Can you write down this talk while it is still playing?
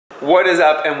What is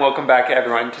up and welcome back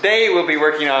everyone. Today we'll be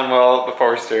working on, well, the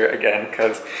Forester again,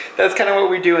 because that's kind of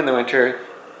what we do in the winter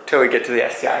till we get to the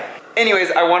STI. Anyways,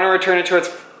 I want to return it to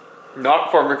its not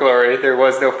former glory. There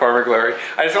was no former glory.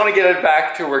 I just want to get it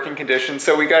back to working condition.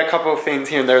 So we got a couple of things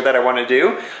here and there that I want to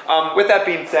do. With that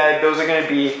being said, those are going to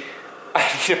be, I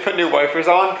need to put new wipers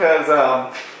on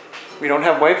because we don't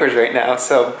have wipers right now,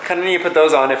 so kind of need to put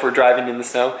those on if we're driving in the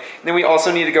snow. And then we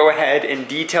also need to go ahead and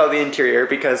detail the interior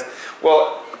because,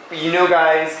 well, you know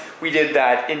guys, we did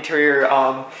that interior,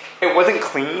 it wasn't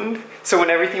cleaned, so when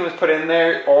everything was put in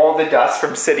there, all the dust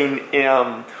from sitting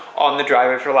on the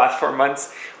driveway for the last 4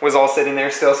 months was all sitting there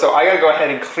still, so I gotta go ahead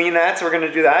and clean that, so we're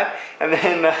gonna do that, and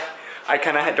then I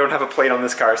kind of don't have a plate on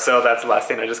this car, so that's the last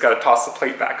thing. I just got to toss the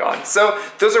plate back on. So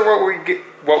those are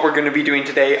what we're going to be doing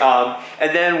today,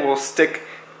 and then we'll stick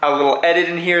a little edit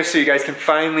in here so you guys can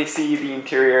finally see the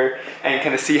interior and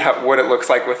kind of see what it looks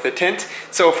like with the tint.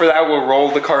 So for that, we'll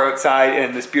roll the car outside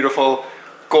in this beautiful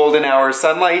golden hour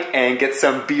sunlight and get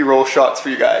some B-roll shots for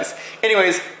you guys.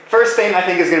 Anyways, first thing I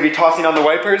think is going to be tossing on the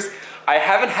wipers. I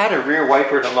haven't had a rear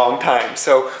wiper in a long time,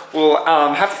 so we'll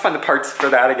have to find the parts for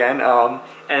that again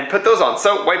and put those on.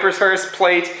 So wipers first,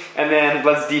 plate, and then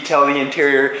let's detail the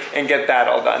interior and get that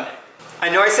all done. I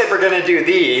know I said we're gonna do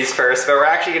these first, but we're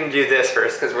actually gonna do this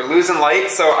first because we're losing light,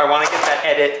 so I wanna get that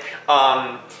edit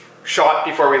shot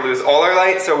before we lose all our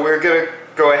light, so we're gonna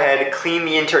go ahead and clean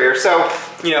the interior. So,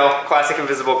 you know, classic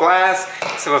invisible glass,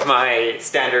 some of my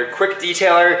standard quick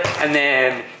detailer, and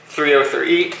then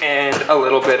 303 and a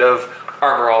little bit of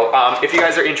Armor All. If you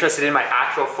guys are interested in my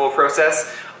actual full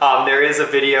process, there is a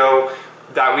video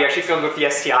that we actually filmed with the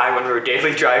STI when we were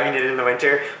daily driving it in the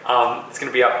winter. It's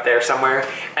gonna be up there somewhere.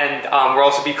 And we'll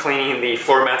also be cleaning the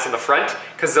floor mats on the front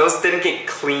because those didn't get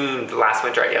cleaned last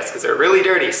winter, I guess, because they're really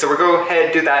dirty. So we'll go ahead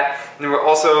and do that. And then we'll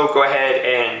also go ahead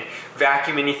and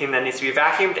vacuum anything that needs to be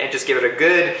vacuumed and just give it a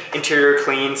good interior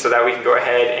clean so that we can go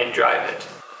ahead and drive it.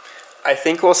 I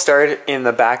think we'll start in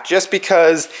the back just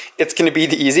because it's going to be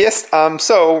the easiest.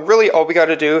 So really all we got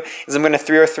to do is I'm going to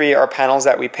 303 our panels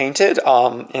that we painted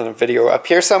in a video up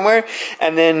here somewhere.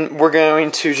 And then we're going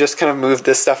to just kind of move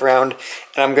this stuff around.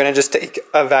 And I'm going to just take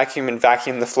a vacuum and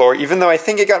vacuum the floor. Even though I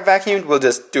think it got vacuumed, we'll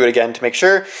just do it again to make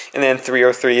sure. And then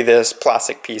 303 this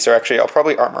plastic piece, or actually I'll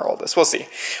probably Armor All this, we'll see.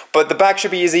 But the back should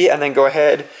be easy, and then go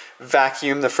ahead,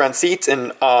 vacuum the front seats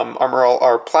and Armor All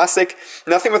our plastic.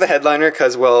 Nothing with a headliner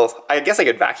because, well, I guess I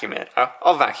could vacuum it.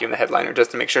 I'll vacuum the headliner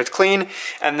just to make sure it's clean.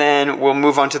 And then we'll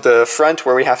move on to the front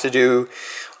where we have to do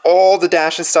all the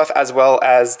dash and stuff as well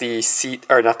as the seat,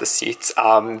 or not the seats,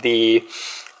 the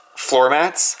floor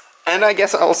mats. And I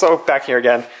guess also back here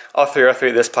again, I'll 303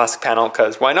 this plastic panel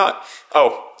because why not?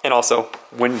 Oh, and also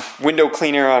window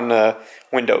cleaner on the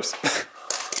windows.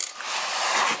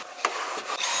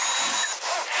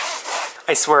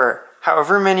 I swear,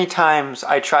 however many times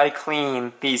I try to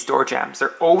clean these door jambs,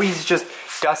 they're always just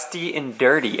dusty and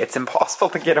dirty. It's impossible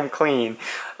to get them clean.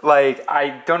 Like,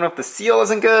 I don't know if the seal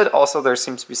isn't good. Also, there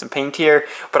seems to be some paint here,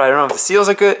 but I don't know if the seals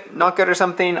are good, not good or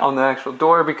something on the actual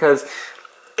door because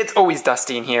it's always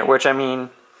dusty in here, which I mean,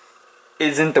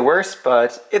 isn't the worst,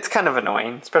 but it's kind of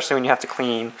annoying, especially when you have to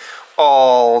clean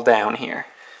all down here.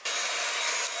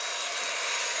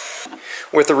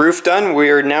 With the roof done,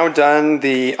 we're now done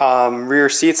the rear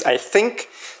seats, I think.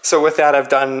 So with that, I've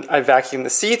vacuumed the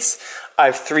seats.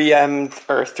 I've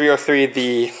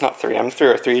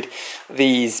 303'd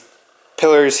these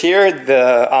pillars here,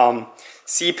 the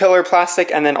C-pillar plastic,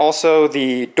 and then also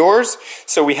the doors.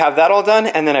 So we have that all done,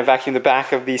 and then I vacuumed the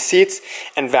back of these seats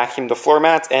and vacuumed the floor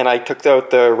mats, and I took out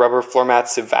the rubber floor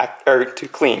mats to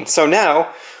clean. So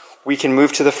now we can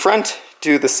move to the front,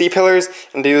 do the C-pillars,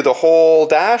 and do the whole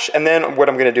dash, and then what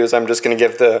I'm going to do is I'm just going to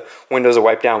give the windows a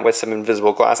wipe down with some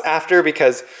invisible glass after,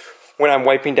 because when I'm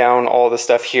wiping down all the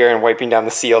stuff here and wiping down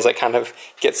the seals, I kind of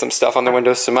get some stuff on the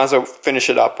windows, so might as well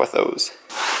finish it up with those.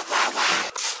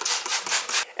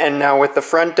 And now with the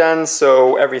front done,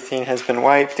 so everything has been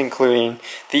wiped, including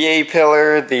the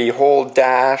A-pillar, the whole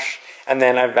dash, and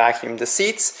then I vacuumed the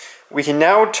seats. We can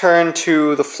now turn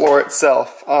to the floor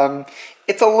itself.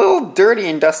 It's a little dirty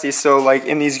and dusty, so like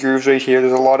in these grooves right here,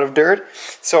 there's a lot of dirt.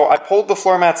 So I pulled the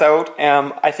floor mats out,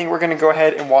 and I think we're gonna go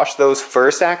ahead and wash those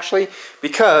first actually,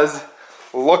 because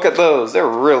look at those, they're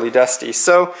really dusty.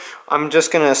 So I'm just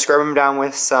gonna scrub them down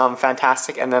with some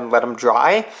Fantastic and then let them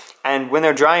dry. And when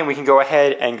they're drying, we can go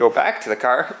ahead and go back to the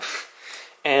car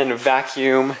and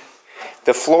vacuum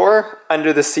the floor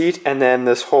under the seat and then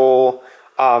this whole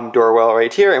door well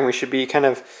right here, and we should be kind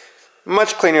of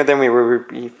much cleaner than we were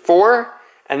before.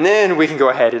 And then we can go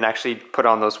ahead and actually put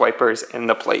on those wipers and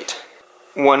the plate.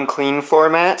 One clean floor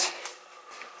mat,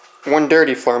 one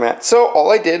dirty floor mat. So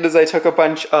all I did is I took a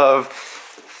bunch of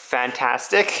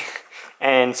Fantastic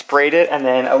and sprayed it, and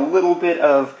then a little bit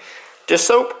of dish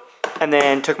soap, and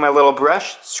then took my little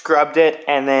brush, scrubbed it,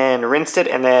 and then rinsed it,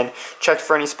 and then checked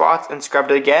for any spots and scrubbed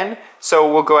it again.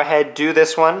 So we'll go ahead, do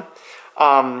this one,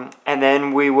 and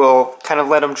then we will kind of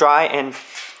let them dry and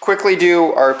quickly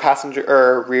do our passenger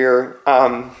or rear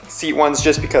seat ones,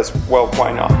 just because, well,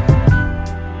 why not?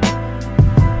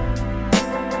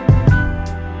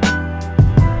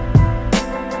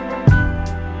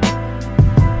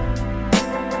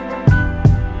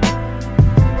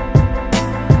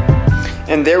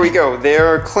 And there we go.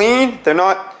 They're clean. They're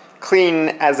not clean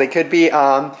as they could be.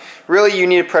 Really, you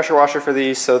need a pressure washer for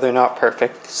these, so they're not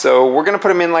perfect. So we're gonna put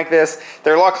them in like this.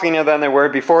 They're a lot cleaner than they were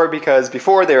before, because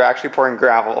before they were actually pouring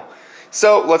gravel.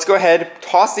 So let's go ahead,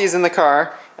 toss these in the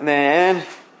car, and then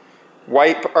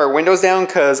wipe our windows down,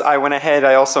 because I went ahead,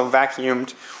 I also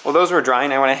vacuumed. Well, those were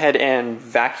drying. I went ahead and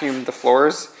vacuumed the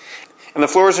floors. And the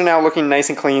floors are now looking nice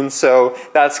and clean, so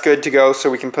that's good to go, so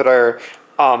we can put our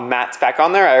mats back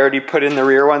on there. I already put in the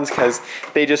rear ones because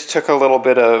they just took a little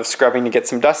bit of scrubbing to get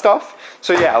some dust off.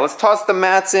 So yeah, let's toss the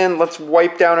mats in, let's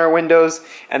wipe down our windows,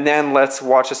 and then let's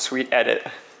watch a sweet edit.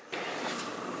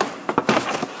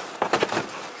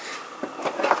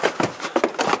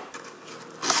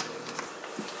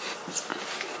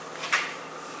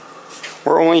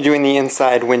 We're only doing the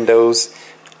inside windows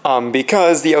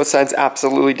because the outside's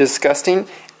absolutely disgusting,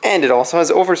 and it also has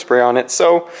overspray on it,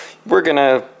 so we're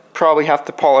gonna probably have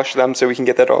to polish them so we can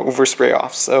get that overspray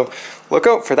off. So look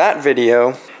out for that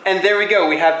video. And there we go.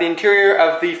 We have the interior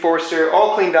of the Forester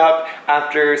all cleaned up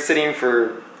after sitting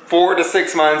for 4 to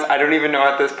 6 months. I don't even know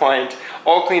at this point.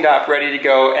 All cleaned up, ready to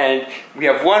go. And we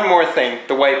have one more thing,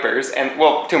 the wipers, and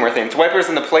well, 2 more things. Wipers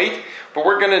and the plate, but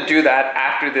we're gonna do that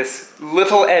after this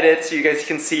little edit so you guys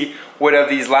can see what of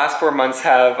these last 4 months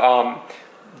have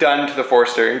done to the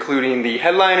Forester, including the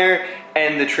headliner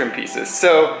and the trim pieces.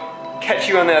 So catch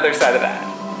you on the other side of that.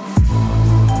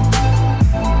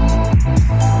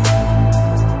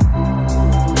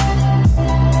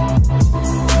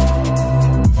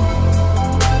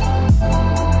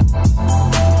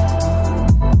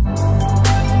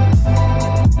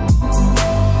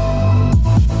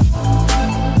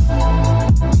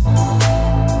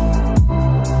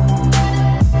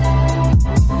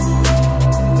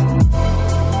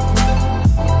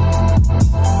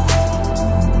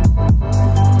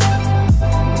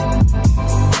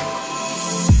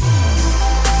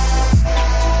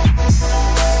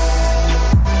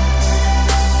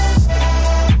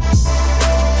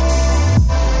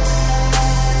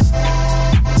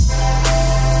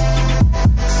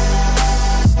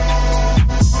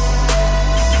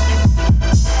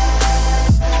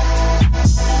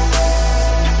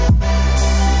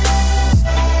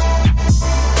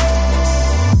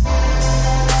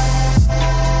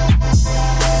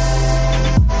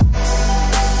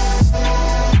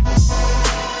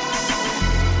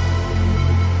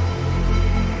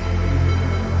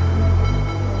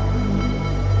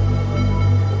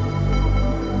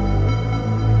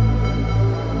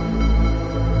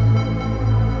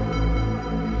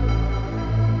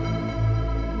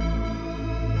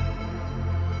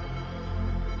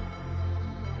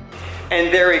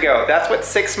 And there we go. That's what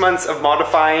 6 months of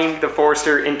modifying the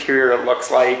Forester interior looks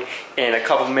like in a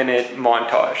couple minute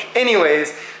montage.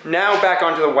 Anyways, now back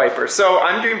onto the wipers. So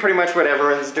I'm doing pretty much what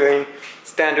everyone's doing,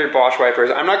 standard Bosch wipers.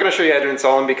 I'm not gonna show you how to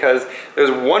install them because there's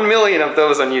 1 million of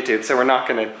those on YouTube, so we're not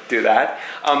gonna do that.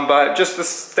 But just the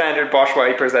standard Bosch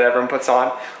wipers that everyone puts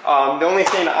on. The only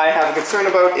thing I have a concern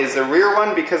about is the rear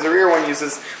one, because the rear one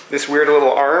uses this weird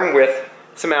little arm with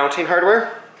some mounting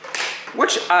hardware,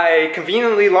 which I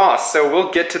conveniently lost, so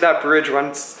we'll get to that bridge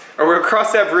once, or we'll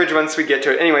cross that bridge once we get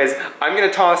to it. Anyways, I'm gonna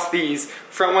toss these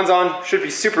front ones on. Should be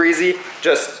super easy.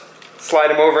 Just slide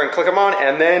them over and click them on,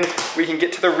 and then we can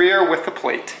get to the rear with the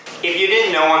plate. If you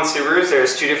didn't know, on Subarus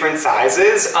there's 2 different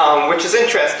sizes, which is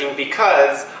interesting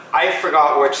because I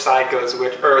forgot which side goes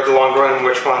which, or the longer one,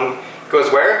 which one goes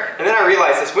where, and then I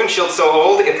realized this windshield's so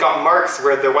old, it's got marks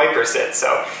where the wiper sits,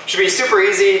 so it should be super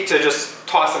easy to just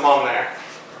toss them on there.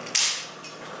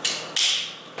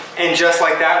 And just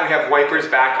like that, we have wipers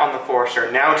back on the Forester.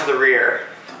 Now to the rear.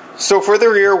 So for the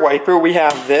rear wiper, we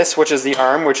have this, which is the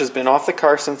arm, which has been off the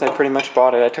car since I pretty much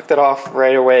bought it. I took that off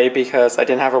right away because I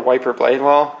didn't have a wiper blade.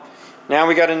 Well, now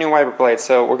we got a new wiper blade,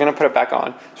 so we're gonna put it back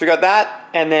on. So we got that,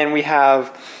 and then we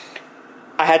have,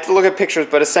 I had to look at pictures,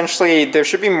 but essentially there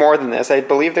should be more than this. I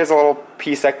believe there's a little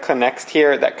piece that connects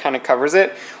here that kind of covers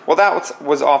it. Well, that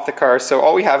was off the car, so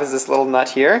all we have is this little nut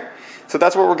here. So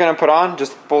that's what we're going to put on.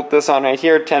 Just bolt this on right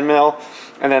here, 10 mil,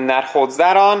 and then that holds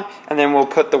that on, and then we'll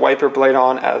put the wiper blade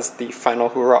on as the final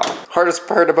hurrah. Hardest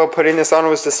part about putting this on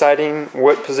was deciding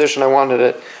what position I wanted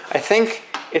it. I think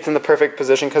it's in the perfect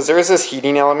position because there is this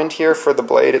heating element here for the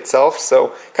blade itself,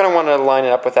 so kind of wanted to line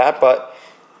it up with that, but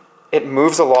it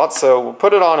moves a lot, so we'll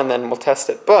put it on and then we'll test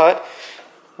it. But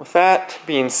with that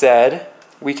being said,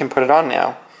 we can put it on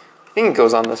now. I think it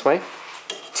goes on this way.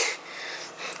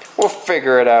 We'll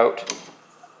figure it out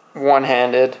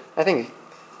one-handed. I think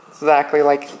exactly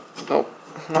like, nope,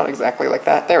 not exactly like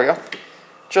that. There we go.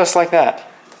 Just like that.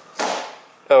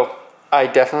 Oh, I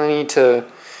definitely need to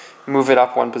move it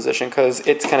up one position because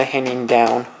it's kind of hanging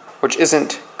down, which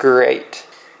isn't great.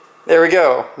 There we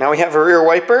go. Now we have a rear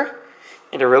wiper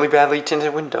and a really badly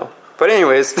tinted window. But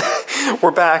anyways, we're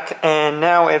back, and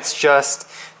now it's just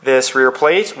this rear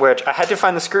plate, which I had to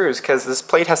find the screws because this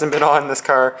plate hasn't been on this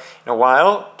car in a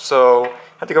while, so I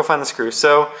had to go find the screws.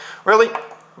 So really,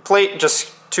 plate,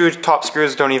 just 2 top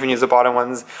screws, don't even use the bottom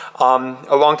ones.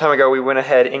 A long time ago we went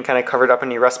ahead and kind of covered up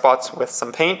any rust spots with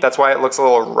some paint. That's why it looks a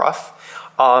little rough.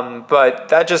 But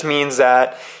that just means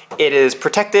that it is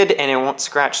protected and it won't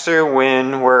scratch through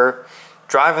when we're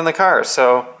driving the car.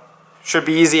 So should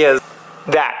be easy as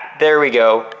that. There we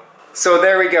go. So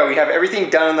there we go, we have everything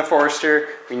done on the Forester.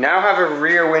 We now have a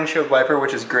rear windshield wiper,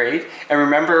 which is great. And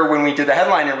remember when we did the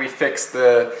headliner, we fixed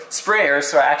the sprayer,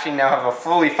 so I actually now have a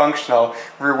fully functional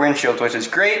rear windshield, which is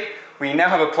great. We now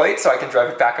have a plate, so I can drive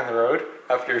it back on the road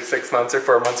after 6 months or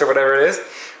 4 months or whatever it is.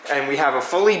 And we have a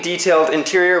fully detailed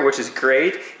interior, which is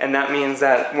great. And that means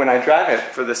that when I drive it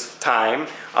for this time,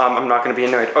 I'm not gonna be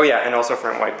annoyed. Oh yeah, and also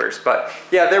front wipers. But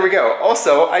yeah, there we go.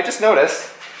 Also, I just noticed,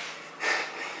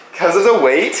 because of the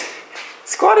weight,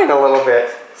 squatting a little bit,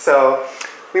 so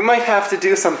we might have to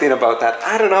do something about that.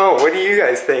 I don't know, what do you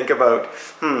guys think about,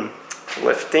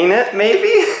 lifting it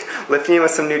maybe? Lifting it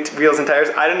with some new wheels and tires.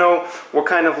 I don't know what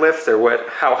kind of lift or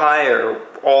how high or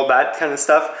all that kind of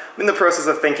stuff. I'm in the process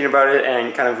of thinking about it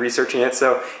and kind of researching it,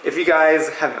 so if you guys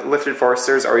have lifted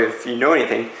Foresters or if you know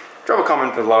anything, drop a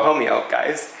comment below, help me out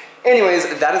guys.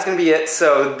 Anyways, that is going to be it.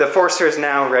 So the Forester is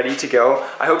now ready to go.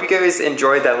 I hope you guys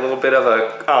enjoyed that little bit of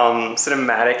a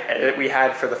cinematic edit we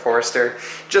had for the Forester.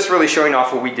 Just really showing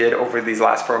off what we did over these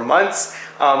last 4 months.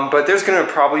 But there's going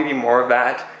to probably be more of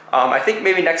that. I think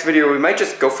maybe next video we might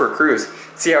just go for a cruise.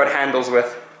 See how it handles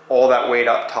with all that weight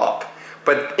up top.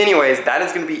 But anyways, that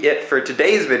is going to be it for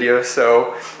today's video.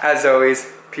 So as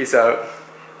always, peace out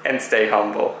and stay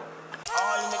humble.